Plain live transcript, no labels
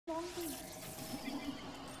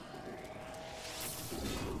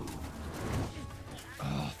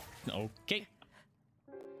Okay.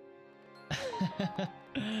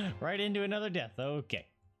 Right into another death. Okay.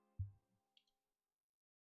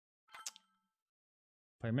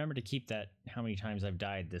 If I remember to keep that how many times I've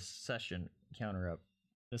died this session counter up,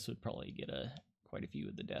 this would probably get quite a few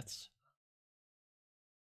of the deaths.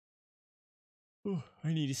 Ooh,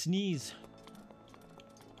 I need to sneeze.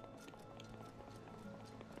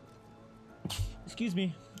 Excuse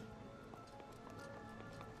me.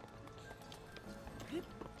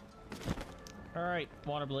 Alright,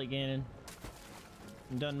 Water Blade Ganon.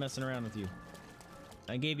 I'm done messing around with you.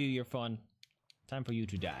 I gave you your fun. Time for you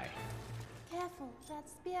to die. Careful, that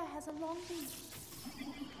spear has a long reach.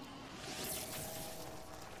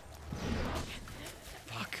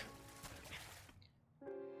 Fuck.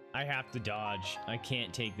 I have to dodge. I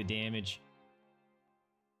can't take the damage.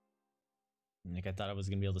 Like, I thought I was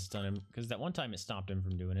gonna be able to stun him, because that one time it stopped him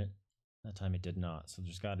from doing it. That time it did not, so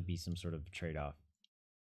there's gotta be some sort of trade-off.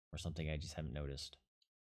 Or something I just haven't noticed.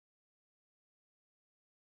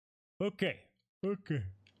 Okay. Okay.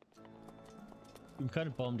 I'm kind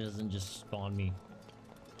of bummed it doesn't just spawn me.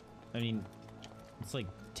 I mean, it's like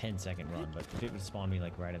 10-second run, but if it would spawn me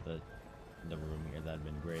like right at the room here, that'd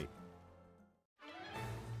been great.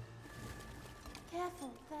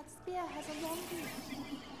 Careful, that spear has a long reach.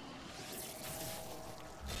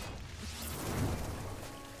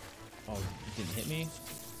 Oh, it didn't hit me?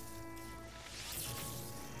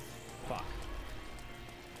 Fuck.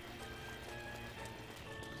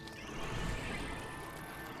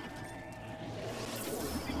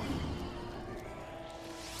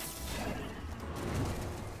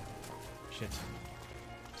 Shit.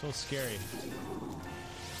 So scary.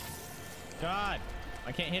 God!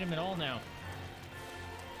 I can't hit him at all now.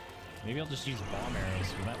 Maybe I'll just use bomb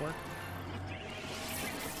arrows. Will that work?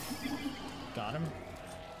 Got him.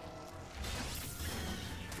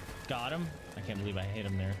 Got him. I can't believe I hit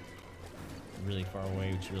him there. Really far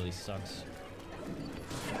away, which really sucks.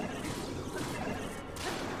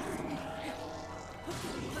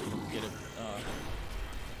 Get it.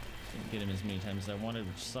 Didn't get him as many times as I wanted,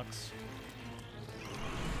 which sucks.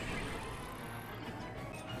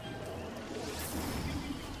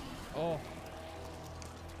 Oh.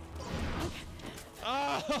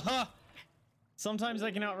 Ah! Sometimes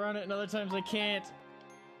I can outrun it, and other times I can't.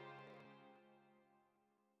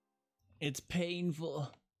 It's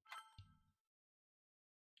painful.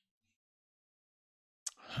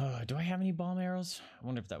 Do I have any bomb arrows? I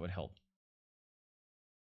wonder if that would help.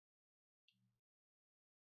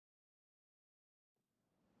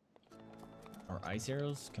 Or ice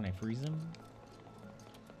arrows? Can I freeze them?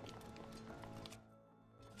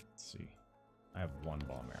 Let's see. I have one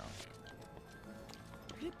bomb arrow.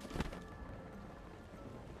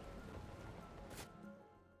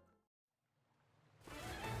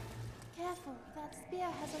 Careful, that spear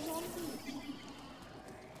has a long reach.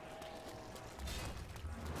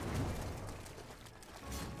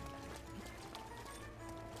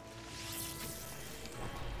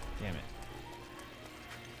 Damn it.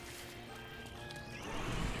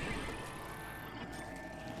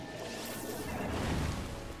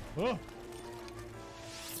 Oh!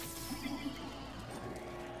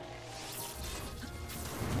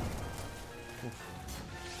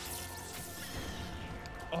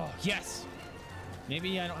 Oh, yes!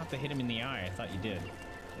 Maybe I don't have to hit him in the eye. I thought you did.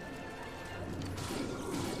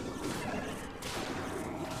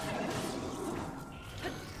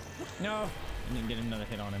 No! I didn't get another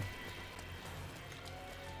hit on him.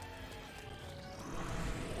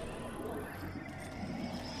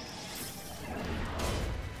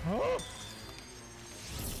 Oh!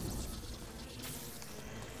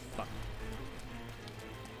 Fuck.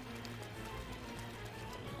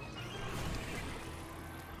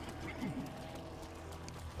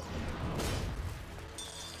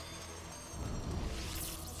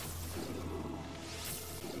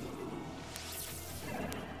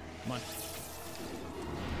 Come on.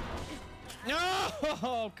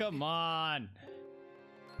 No! Come on.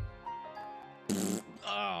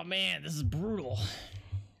 Oh man, this is brutal.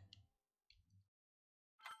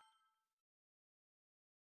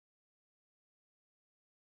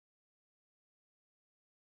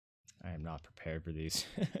 I am not prepared for these.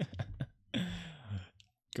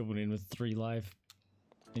 Going in with 3 life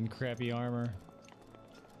in crappy armor.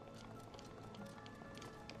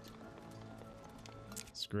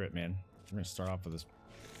 Screw it, man. We're gonna start off with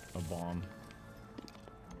a bomb.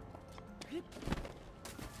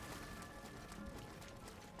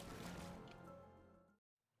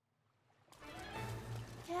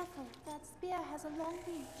 Careful, that spear has a long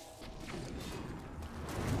reach.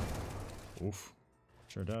 Oof.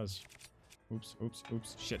 Sure does. Oops, oops,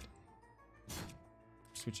 oops. Shit.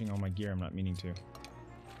 switching all my gear. I'm not meaning to.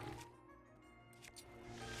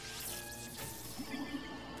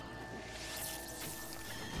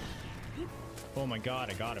 Oh my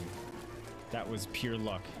god, I got him. That was pure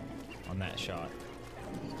luck on that shot.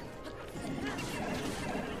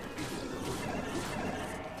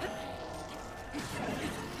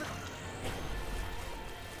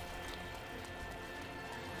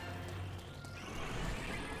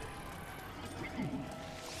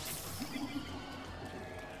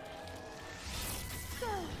 Go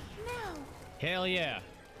now. Hell yeah.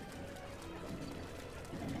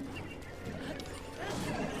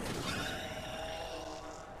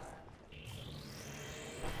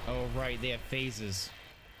 Oh, right, they have phases.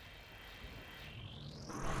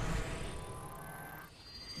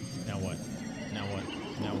 Now what? Now what?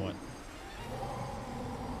 Now what?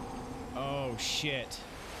 Oh, shit.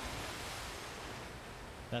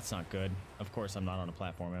 That's not good. Of course, I'm not on a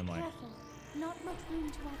platform, am I? Careful. Not much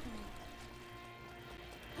room to operate.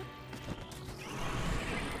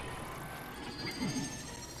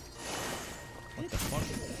 What the fuck?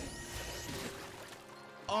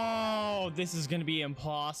 Oh, this is gonna be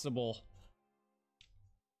impossible.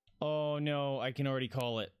 Oh no, I can already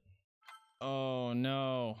call it. Oh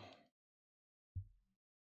no.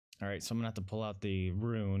 Alright, so I'm gonna have to pull out the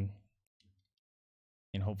rune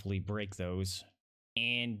and hopefully break those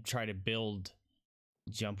and try to build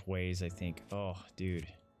jump ways, I think. Oh, dude.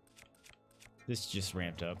 This just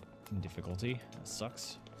ramped up in difficulty. That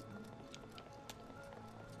sucks.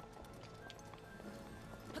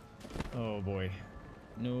 Oh boy.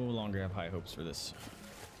 No longer have high hopes for this.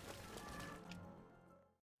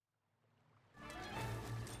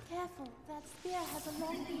 Careful. That spear has a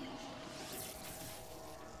long reach.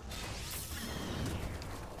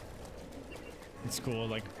 It's cool,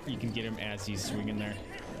 like, you can get him as he's swinging there.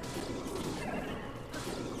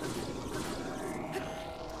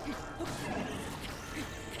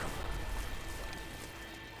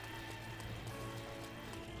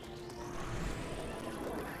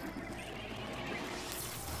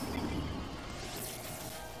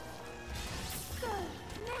 Go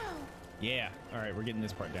now. Yeah, alright, we're getting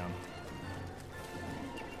this part down.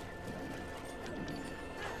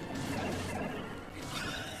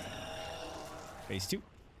 Phase 2.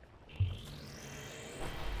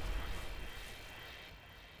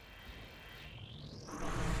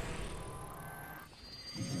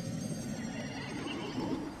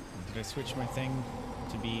 Did I switch my thing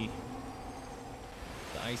to be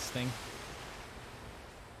the ice thing?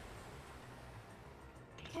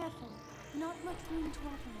 Careful. Not much room to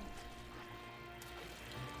operate.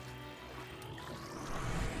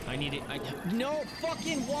 I need it. No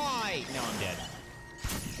fucking why? Now I'm dead.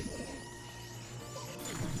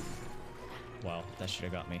 Wow, that should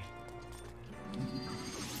have got me.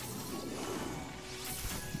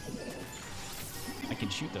 I can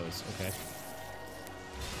shoot those, okay.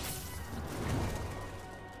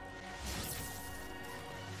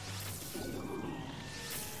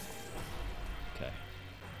 Okay.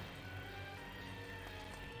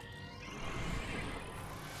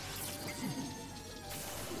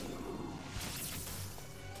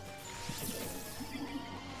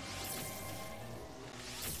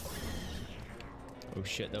 Oh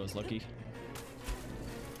shit, that was lucky.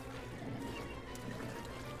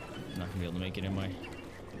 I'm not gonna be able to make it, am I?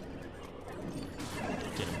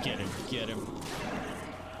 Get him, get him, get him.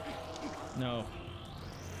 No.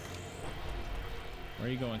 Where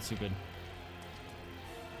are you going, stupid?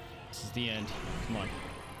 This is the end. Come on.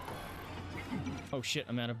 Oh shit,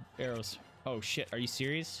 I'm out of arrows. Oh shit, are you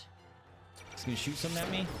serious? He's gonna shoot something at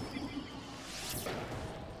me?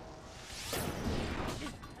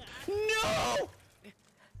 No!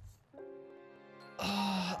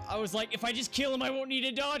 I was like, if I just kill him, I won't need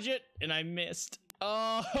to dodge it. And I missed.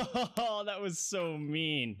 Oh, that was so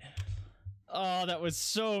mean. Oh, that was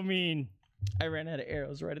so mean. I ran out of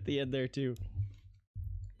arrows right at the end there, too.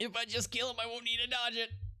 If I just kill him, I won't need to dodge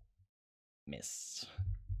it. Miss.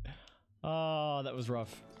 Oh, that was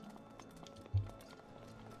rough.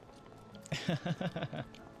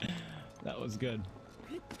 That was good.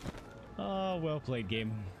 Oh, well played,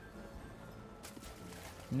 game.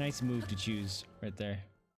 Nice move to choose right there.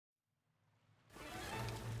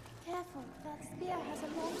 Careful. That spear has a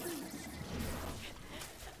long reach.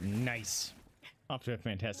 Nice. Off to a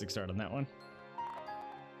fantastic start on that one.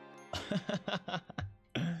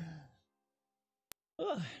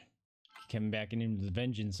 Ugh. Coming back into the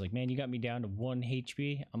vengeance, like, man, you got me down to 1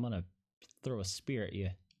 HP. I'm gonna throw a spear at you.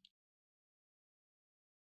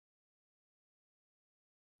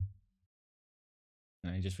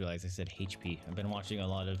 And I just realized I said HP. I've been watching a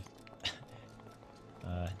lot of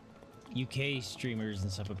UK streamers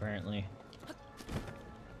and stuff apparently.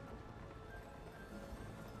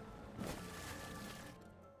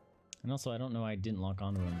 And also, I don't know why I didn't lock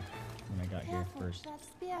onto him when I got here first. That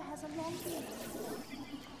spear has a long reach.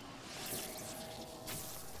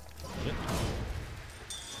 Shit.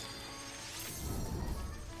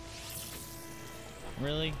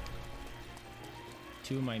 Really?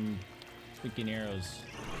 Two of my freaking arrows.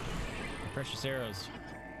 My precious arrows.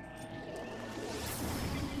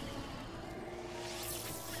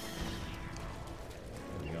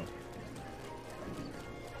 There we go.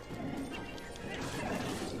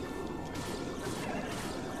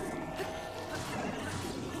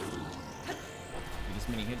 Get as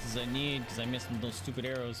many hits as I need because I missed those stupid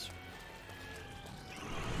arrows.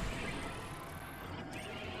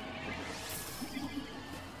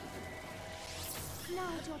 Now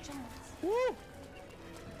it's your chance. Woo!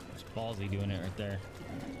 It's ballsy doing it right there.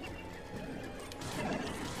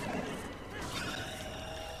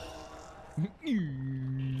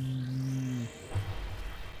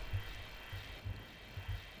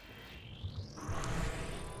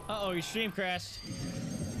 Uh-oh, your stream crashed.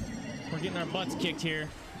 We're getting our butts kicked here.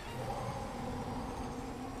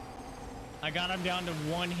 I got him down to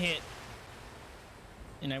one hit.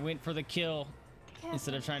 And I went for the kill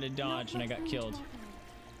instead of trying to dodge, and I got killed.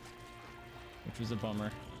 Which was a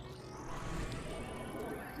bummer.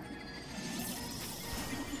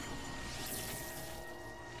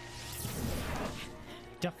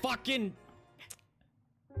 The fucking...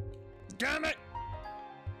 Damn it!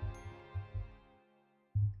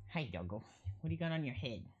 Hi, doggo. What do you got on your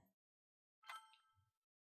head?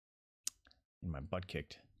 My butt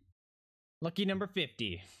kicked. Lucky number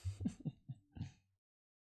 50.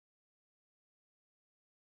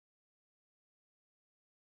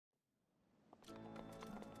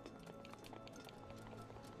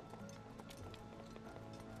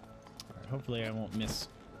 Hopefully I won't miss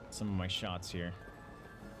some of my shots here.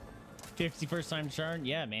 51st time trying?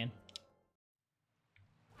 Yeah, man.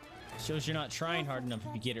 Shows you're not trying hard enough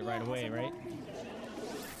if you get it right away, right?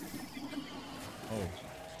 Oh,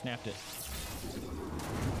 snapped it.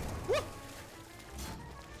 Woo!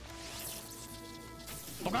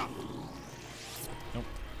 Fuck off! Nope.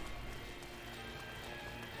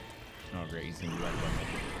 Oh, great. He's gonna be right above me.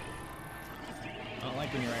 I don't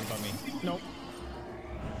like when you're right above me. Nope.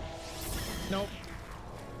 Nope.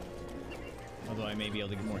 Although I may be able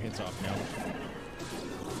to get more hits off now.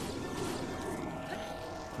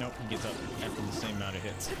 Nope, he gets up after the same amount of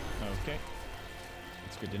hits. Okay.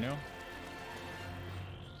 That's good to know.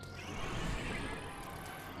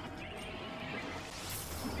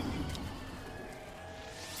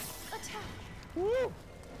 Attack! Woo!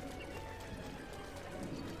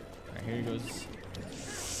 Alright, here he goes.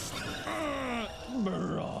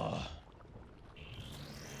 Bruh.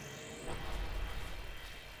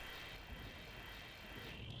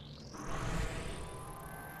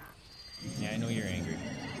 Yeah, I know you're angry.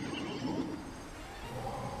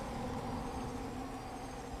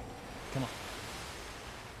 Come on.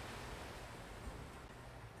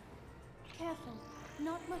 Careful.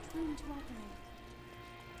 Not much room to operate.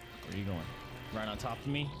 Where are you going? Right on top of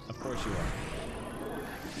me? Of course you are.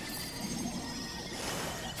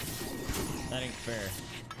 That ain't fair.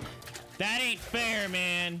 That ain't fair,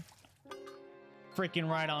 man! Freaking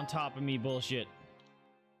right on top of me bullshit.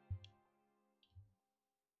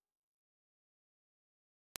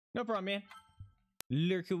 No problem, man.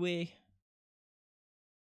 Lurk away.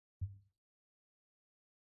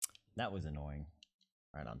 That was annoying.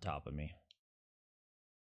 Right on top of me.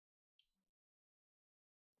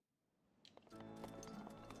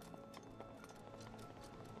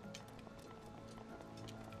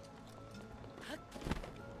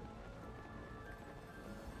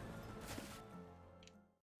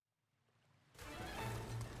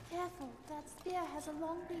 Careful. That spear has a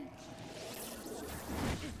long reach.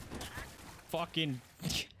 Fucking...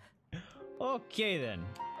 Okay, then.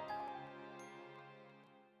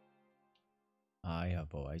 Hi,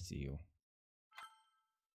 Huppo, I see you.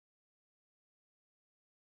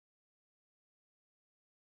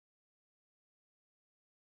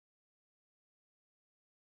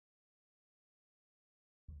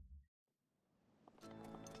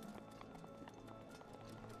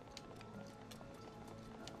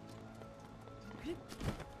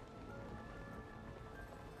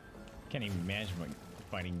 Can't even imagine what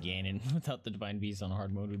fighting Ganon without the Divine Beast on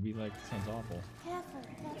hard mode would be like. Sounds awful. Careful.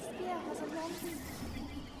 That spear has a long reach.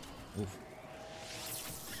 Oof.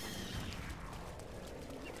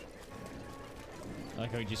 I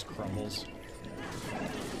like how he just crumbles.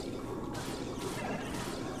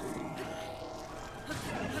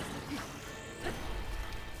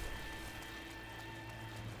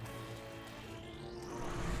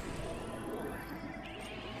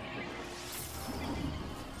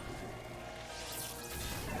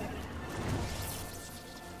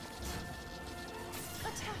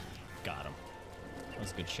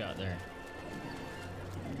 was a good shot there.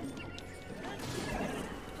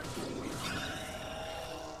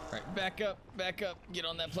 Alright, back up, get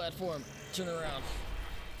on that platform, turn around.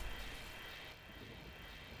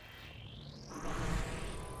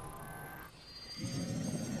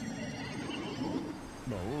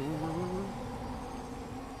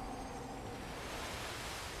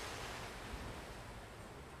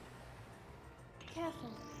 Careful,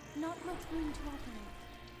 not much room to operate.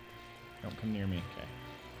 Don't come near me, okay.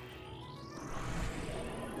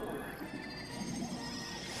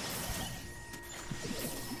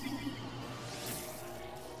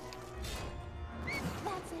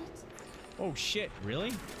 That's it. Oh shit,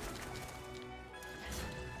 really?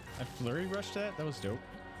 I flurry rushed that? That was dope.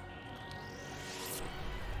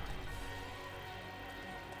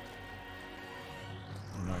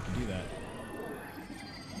 I didn't know I could do that.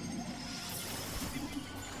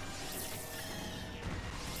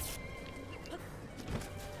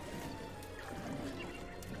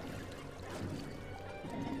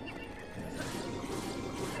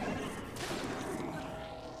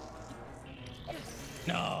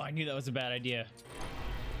 No, I knew that was a bad idea.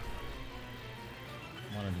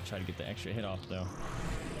 Wanted to try to get the extra hit off though.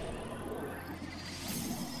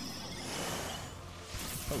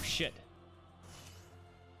 Oh shit.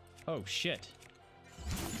 Oh shit.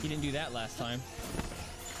 He didn't do that last time.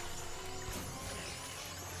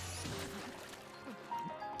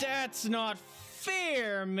 That's not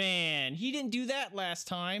fair, man. He didn't do that last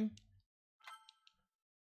time.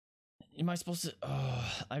 Am I supposed to?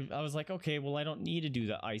 I was like, okay, well, I don't need to do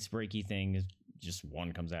the ice breaky thing. If just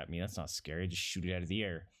one comes at me, that's not scary. Just shoot it out of the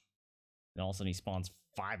air. And all of a sudden he spawns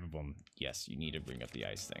 5 of them. Yes, you need to bring up the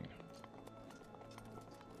ice thing.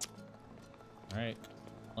 All right,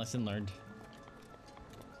 lesson learned.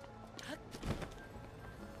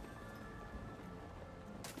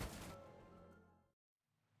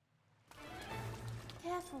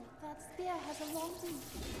 Careful, that spear has a long reach.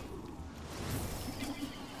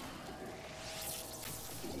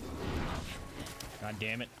 God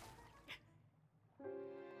damn it.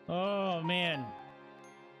 Oh, man.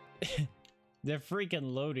 The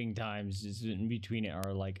freaking loading times just in between it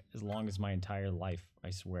are like as long as my entire life,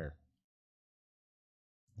 I swear.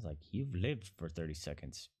 It's like, you've lived for 30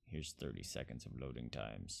 seconds. Here's 30 seconds of loading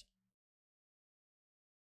times.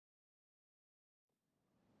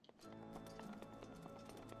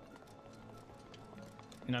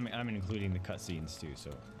 And I'm including the cutscenes too,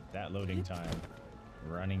 so that loading time,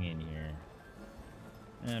 running in here.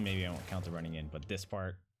 Maybe I won't count the running in, but this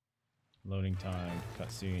part, loading time,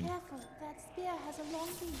 cutscene. Careful, that spear has a long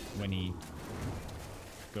reach. When he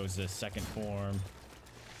goes to second form.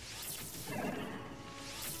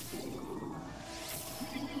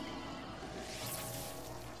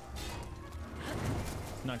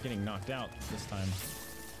 Not getting knocked out this time.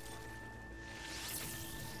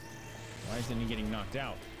 Why isn't he getting knocked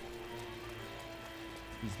out?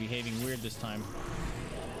 He's behaving weird this time.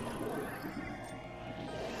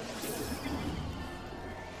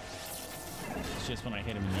 It's just when I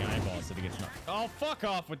hit him in the eyeballs that he gets knocked. Oh, fuck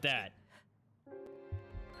off with that!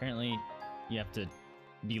 Apparently, you have to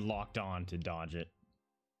be locked on to dodge it.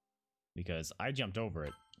 Because I jumped over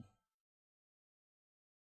it.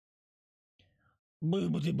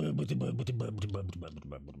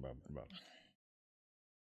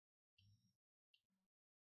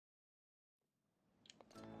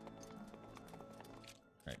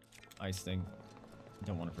 Alright, ice thing.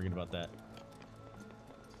 Don't want to forget about that.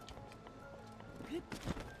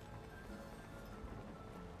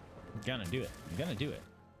 I'm gonna do it. I'm gonna do it.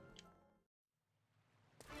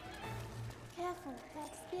 Careful,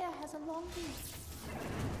 that spear has a long reach.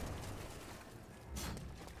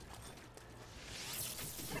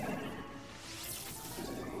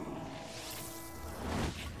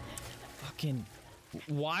 Fucking...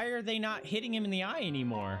 Why are they not hitting him in the eye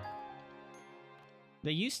anymore?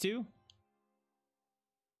 They used to.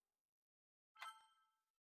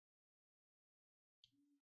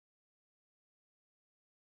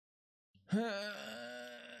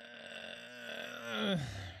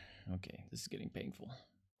 Okay, this is getting painful.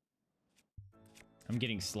 I'm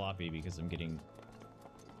getting sloppy because I'm getting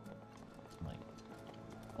like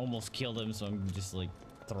almost killed him, so I'm just like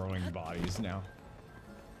throwing bodies now.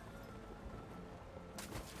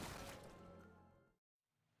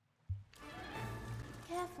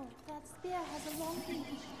 Careful, that spear has a long reach.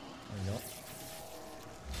 There we go.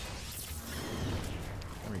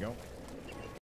 There we go.